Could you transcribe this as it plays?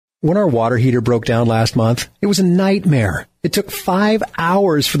When our water heater broke down last month, it was a nightmare. It took 5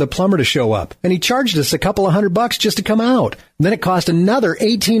 hours for the plumber to show up, and he charged us a couple of $100 just to come out. Then it cost another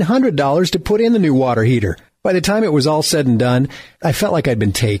 $1,800 to put in the new water heater. By the time it was all said and done, I felt like I'd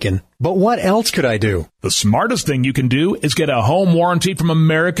been taken. But what else could I do? The smartest thing you can do is get a home warranty from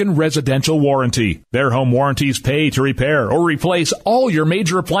American Residential Warranty. Their home warranties pay to repair or replace all your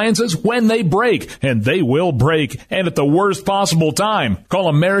major appliances when they break, and they will break, and at the worst possible time. Call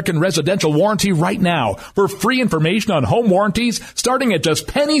American Residential Warranty right now for free information on home warranties starting at just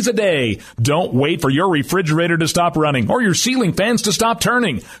pennies a day. Don't wait for your refrigerator to stop running or your ceiling fans to stop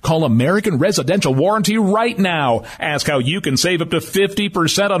turning. Call American Residential Warranty right now. Ask how you can save up to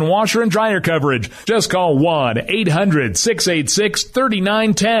 50% on washer and dryer coverage. Just call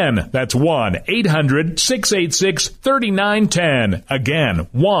 1-800-686-3910. That's 1-800-686-3910. Again,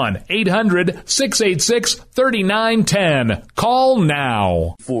 1-800-686-3910. Call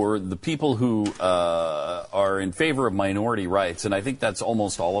now. For the people who are in favor of minority rights, and I think that's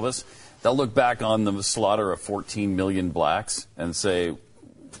almost all of us, they'll look back on the slaughter of 14 million blacks and say,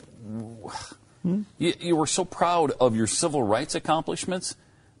 you were so proud of your civil rights accomplishments,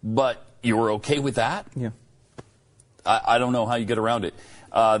 but you were okay with that? Yeah. I don't know how you get around it.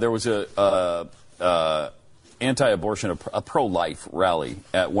 There was a anti-abortion, a pro-life rally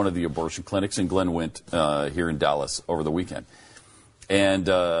at one of the abortion clinics in Glenwent here in Dallas over the weekend. And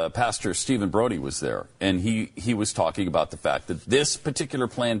Pastor Stephen Brody was there, and he was talking about the fact that this particular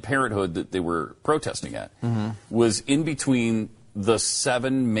Planned Parenthood that they were protesting at was in between the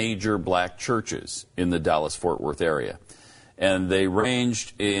 7 major black churches in the Dallas-Fort Worth area. And they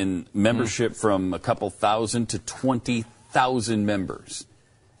ranged in membership from a couple thousand to 20,000 members.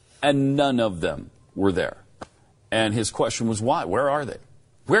 And none of them were there. And his question was, why? Where are they?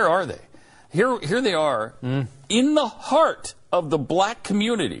 Where are they? Here they are in the heart of the black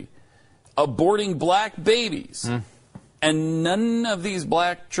community, aborting black babies. And none of these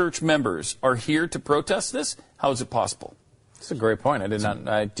black church members are here to protest this? How is it possible? It's a great point. I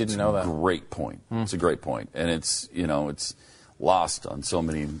didn't know that. Great point. It's a great point. And it's lost on so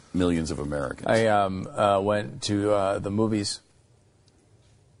many millions of Americans. I went to the movies.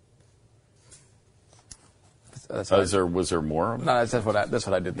 Was there more? No, that's what I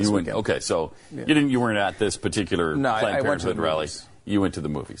did this weekend. Okay, so you weren't at this particular Planned Parenthood rally. You went to the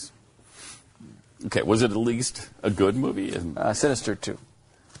movies. Okay, was it at least a good movie? Sinister 2.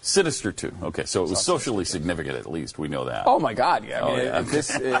 Sinister 2. Okay, so it was socially significant, at least. We know that. Oh, my God, yeah. If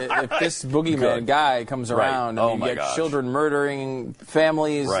this boogeyman guy comes around and you get children murdering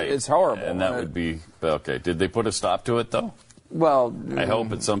families, it's horrible. And that would be... Okay, did they put a stop to it, though? Well... I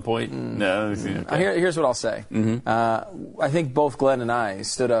hope at some point. No. Okay. Here's what I'll say. I think both Glenn and I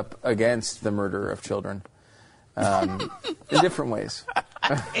stood up against the murder of children in different ways.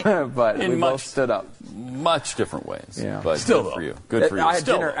 But we both stood up. Much different ways. Yeah. But still, good for you. Good for you. I had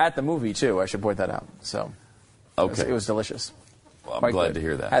dinner at the movie, too. I should point that out. So, okay. It was delicious. Well, I'm glad to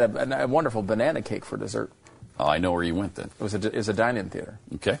hear that. Had a wonderful banana cake for dessert. Oh, I know where you went then. It was a dine-in theater.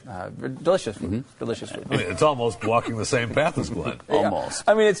 Okay. Delicious food. Delicious food. I mean, it's almost walking the same path as Glenn. Almost.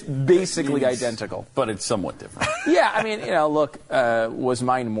 I mean, it's basically identical. But it's somewhat different. Yeah, I mean, look, was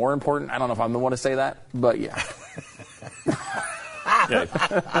mine more important? I don't know if I'm the one to say that, but yeah. Okay.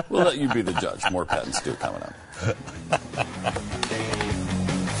 We'll let you be the judge. More Pat and Stu coming up.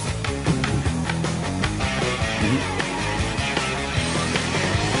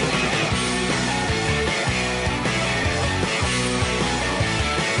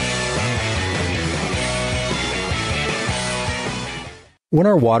 When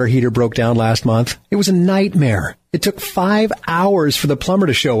our water heater broke down last month, it was a nightmare. It took 5 hours for the plumber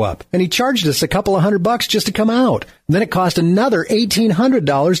to show up, and he charged us a couple of $100 just to come out. Then it cost another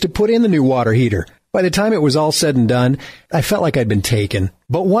 $1,800 to put in the new water heater. By the time it was all said and done, I felt like I'd been taken.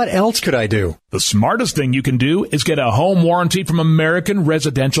 But what else could I do? The smartest thing you can do is get a home warranty from American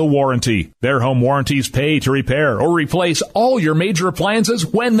Residential Warranty. Their home warranties pay to repair or replace all your major appliances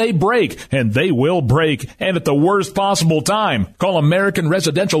when they break, and they will break, and at the worst possible time. Call American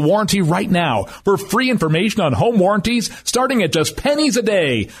Residential Warranty right now for free information on home warranties starting at just pennies a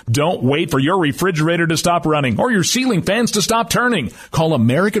day. Don't wait for your refrigerator to stop running or your ceiling fans to stop turning. Call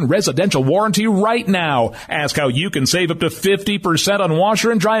American Residential Warranty right now. Ask how you can save up to 50% on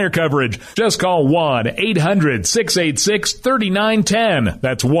washer and dryer coverage. Just call 1-800-686-3910.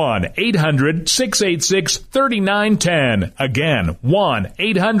 That's 1-800-686-3910. Again,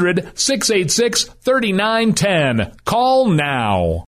 1-800-686-3910. Call now.